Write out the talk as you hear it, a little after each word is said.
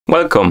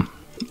Welcome!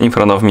 In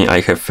front of me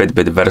I have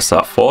FITBIT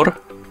Versa 4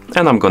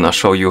 and I'm gonna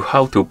show you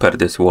how to pair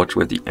this watch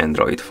with the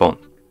Android phone.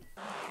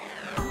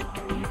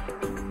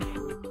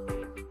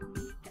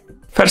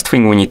 First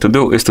thing we need to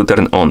do is to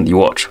turn on the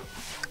watch.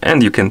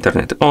 And you can turn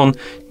it on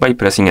by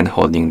pressing and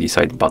holding the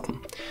side button.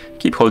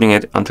 Keep holding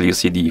it until you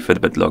see the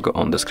Fitbit logo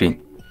on the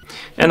screen.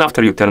 And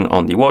after you turn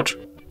on the watch,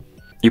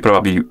 you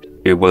probably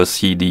will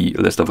see the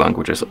list of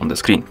languages on the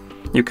screen.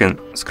 You can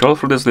scroll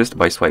through this list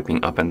by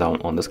swiping up and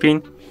down on the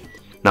screen.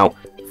 Now,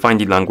 find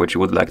the language you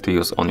would like to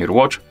use on your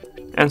watch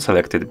and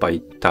select it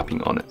by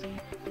tapping on it.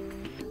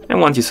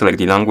 And once you select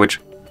the language,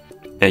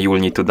 you will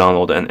need to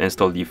download and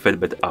install the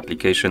Fitbit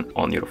application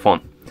on your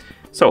phone.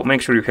 So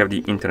make sure you have the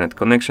internet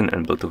connection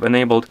and Bluetooth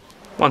enabled.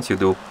 Once you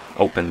do,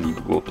 open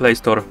the Google Play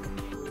Store,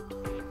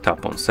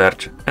 tap on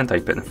search and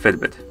type in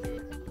Fitbit.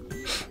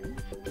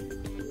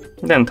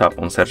 Then tap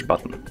on search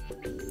button.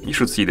 You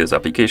should see this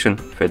application,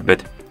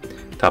 Fitbit.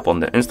 Tap on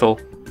the install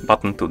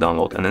button to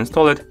download and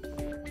install it.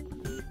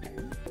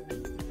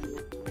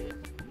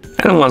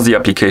 And once the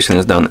application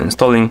is done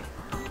installing,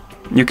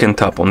 you can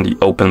tap on the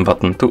open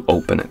button to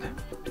open it.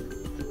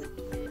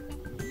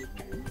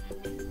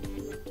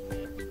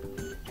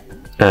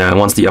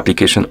 Once the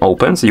application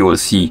opens, you will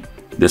see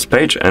this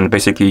page, and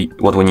basically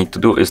what we need to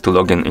do is to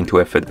log in into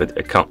a Fitbit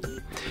account.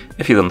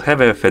 If you don't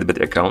have a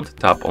Fitbit account,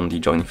 tap on the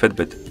Join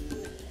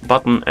Fitbit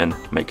button and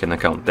make an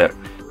account there.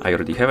 I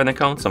already have an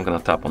account, so I'm gonna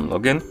tap on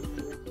Login,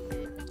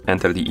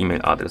 enter the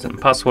email address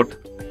and password.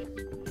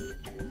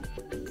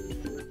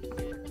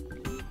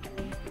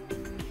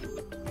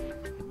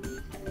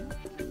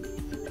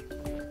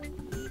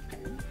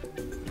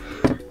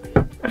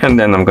 And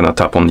then I'm gonna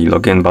tap on the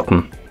Login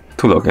button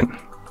to log in.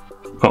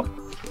 Oh,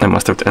 I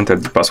must have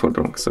entered the password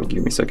wrong, so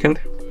give me a second.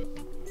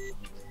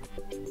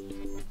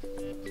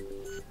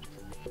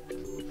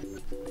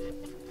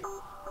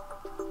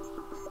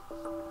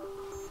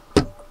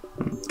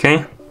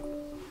 Okay.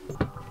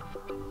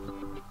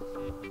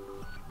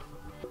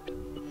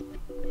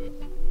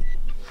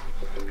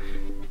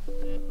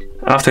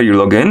 After you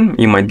log in,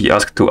 you might be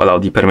asked to allow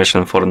the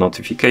permission for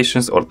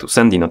notifications or to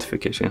send the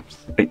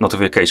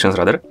notifications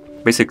rather.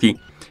 Basically,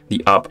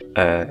 the app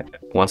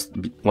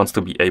wants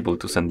to be able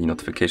to send the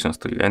notifications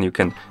to you, and you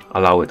can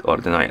allow it or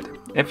deny it.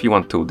 If you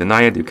want to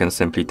deny it, you can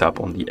simply tap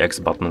on the X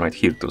button right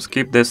here to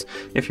skip this.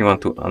 If you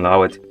want to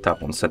allow it,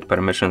 tap on Set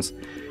Permissions,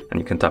 and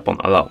you can tap on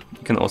Allow.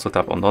 You can also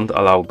tap on Don't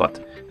Allow,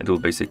 but it will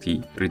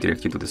basically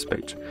redirect you to this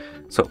page.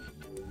 So,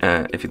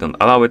 if you don't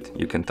allow it,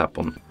 you can tap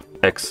on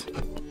X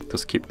to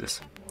skip this.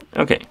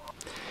 Okay,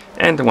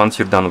 and once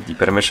you're done with the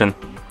permission,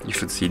 you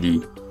should see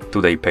the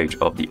Today page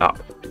of the app.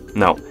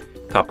 Now,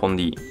 tap on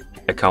the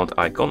account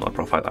icon or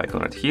profile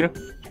icon right here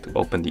to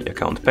open the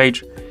account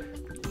page,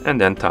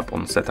 and then tap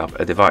on Set up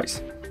a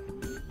device.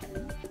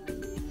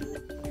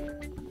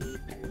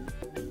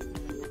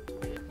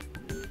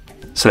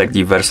 Select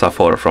the Versa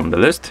 4 from the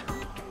list,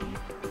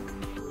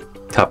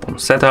 tap on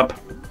Setup,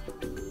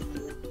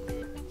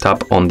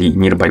 tap on the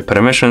nearby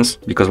permissions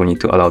because we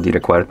need to allow the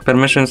required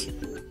permissions,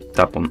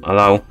 tap on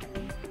Allow,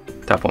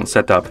 tap on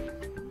Setup,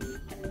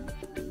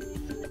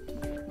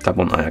 tap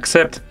on I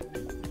accept,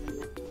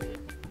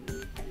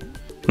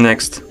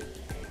 next,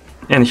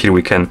 and here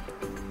we can,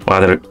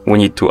 we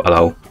need to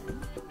allow,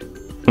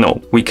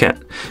 no, we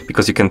can,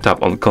 because you can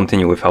tap on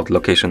continue without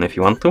location if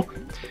you want to,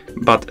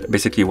 but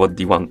basically what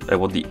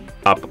the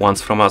app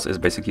wants from us is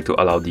basically to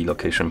allow the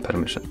location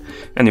permission,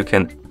 and you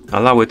can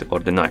allow it or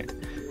deny it.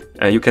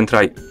 You can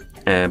try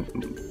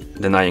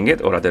denying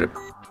it, or rather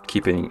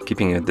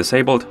keeping it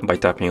disabled by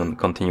tapping on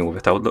continue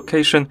without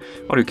location,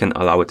 or you can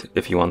allow it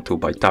if you want to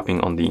by tapping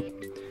on the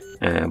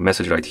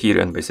message right here,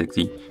 and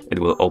basically it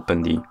will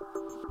open the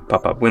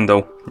pop-up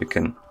window. You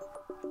can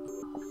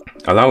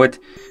allow it,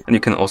 and you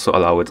can also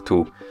allow it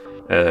to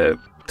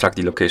track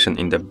the location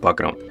in the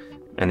background.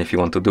 And if you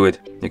want to do it,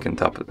 you can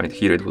tap right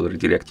here, it will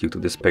redirect you to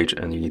this page,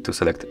 and you need to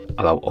select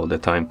allow all the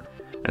time,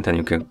 and then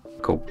you can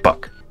go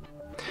back.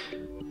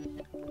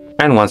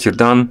 And once you're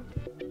done,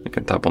 you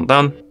can tap on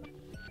done.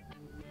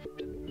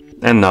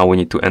 And now we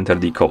need to enter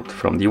the code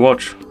from the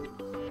watch.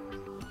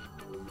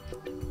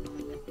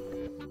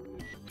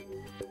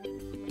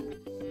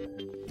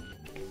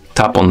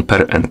 Tap on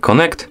pair and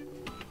connect,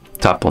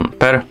 tap on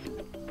pair.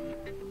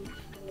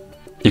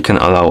 You can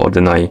allow or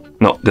deny,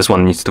 no, this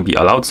one needs to be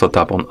allowed, so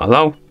tap on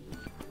allow.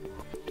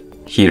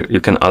 Here you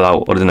can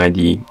allow or deny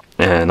the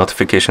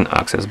notification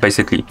access.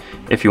 Basically,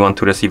 if you want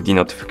to receive the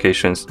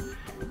notifications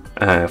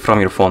from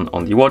your phone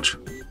on the watch,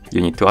 you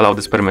need to allow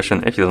this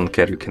permission. If you don't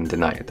care, you can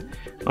deny it.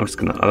 I'm just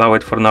gonna allow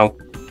it for now.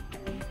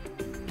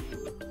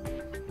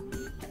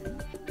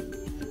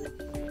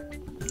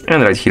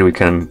 And right here we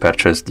can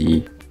purchase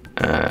the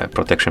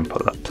protection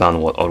plan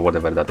or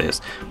whatever that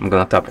is. I'm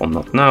gonna tap on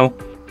not now,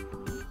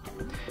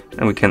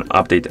 and we can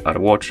update our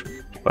watch.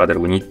 Rather,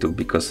 we need to,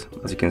 because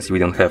as you can see we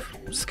don't have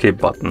skip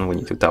button, we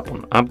need to tap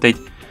on update.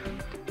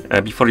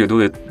 Before you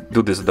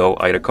do this though,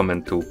 I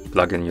recommend to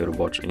plug in your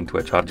watch into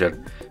a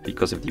charger,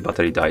 because if the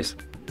battery dies,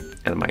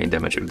 it might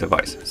damage your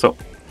device. So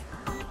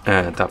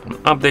tap on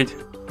update,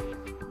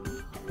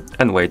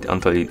 and wait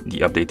until the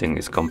updating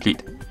is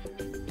complete.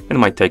 It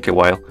might take a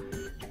while,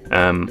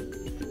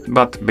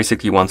 but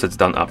basically once it's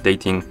done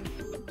updating,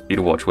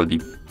 your watch will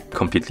be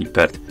completely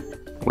paired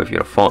with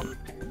your phone.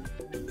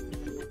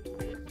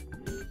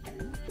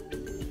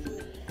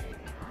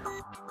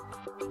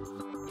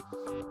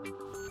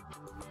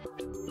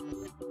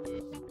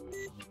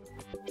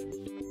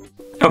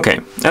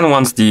 Okay, and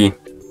once the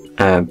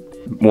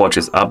watch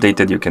is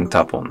updated, you can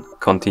tap on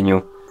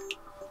continue,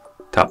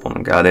 tap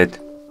on got it.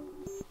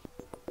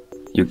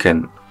 You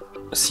can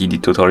see the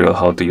tutorial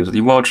how to use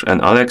the watch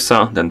and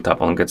Alexa, then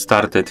tap on get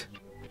started.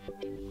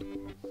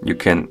 You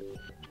can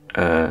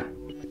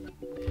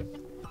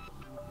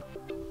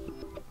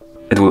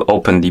it will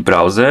open the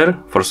browser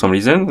for some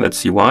reason. Let's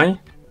see why.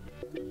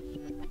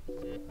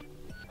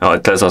 Oh,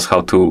 it tells us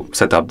how to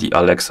set up the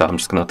Alexa. I'm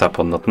just gonna tap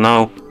on not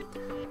now.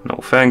 No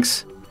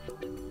thanks.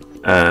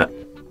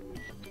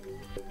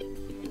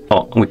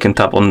 Oh, we can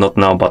tap on not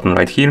now button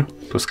right here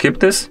to skip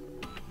this.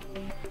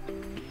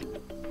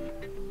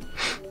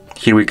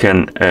 Here we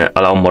can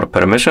allow more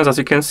permissions, as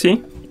you can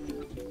see.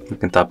 You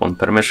can tap on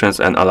permissions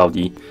and allow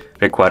the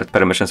required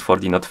permissions for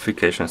the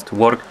notifications to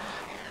work.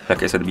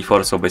 Like I said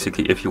before, so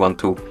basically if you want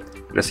to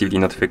receive the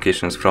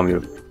notifications from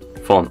your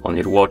phone on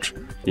your watch,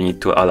 you need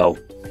to allow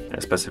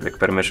specific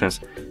permissions.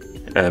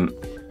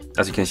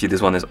 As you can see,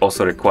 this one is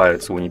also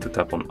required, so we need to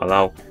tap on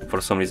allow for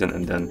some reason,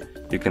 and then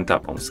you can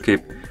tap on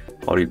skip,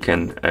 or you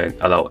can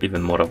allow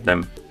even more of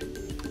them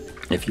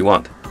if you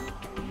want.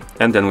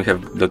 And then we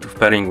have Bluetooth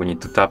pairing. We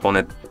need to tap on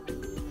it,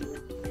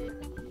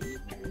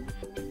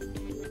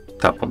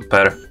 tap on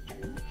pair.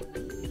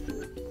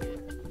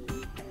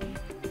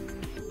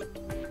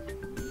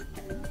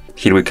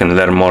 Here we can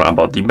learn more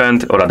about the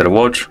band or other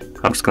watch.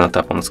 I'm just gonna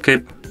tap on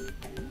skip,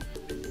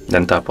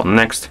 then tap on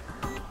next,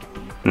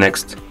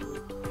 next,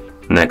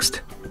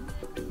 next,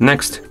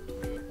 next,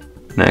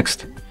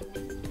 next,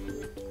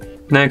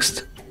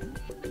 next,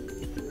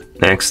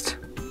 next,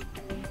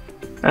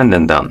 and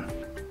then done.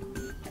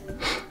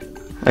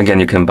 Again,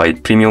 you can buy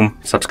premium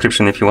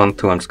subscription if you want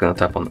to. I'm just gonna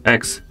tap on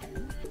X.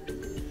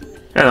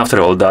 And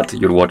after all that,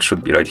 your watch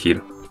should be right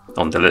here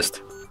on the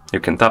list. You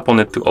can tap on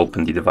it to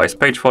open the device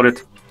page for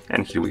it,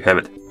 and here we have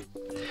it.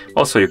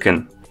 Also, you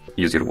can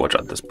use your watch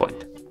at this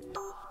point.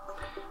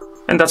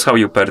 And that's how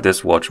you pair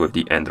this watch with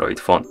the Android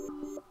phone.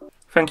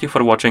 Thank you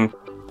for watching.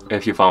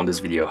 If you found this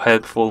video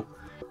helpful,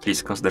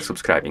 please consider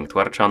subscribing to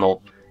our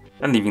channel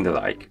and leaving the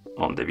like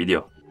on the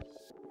video.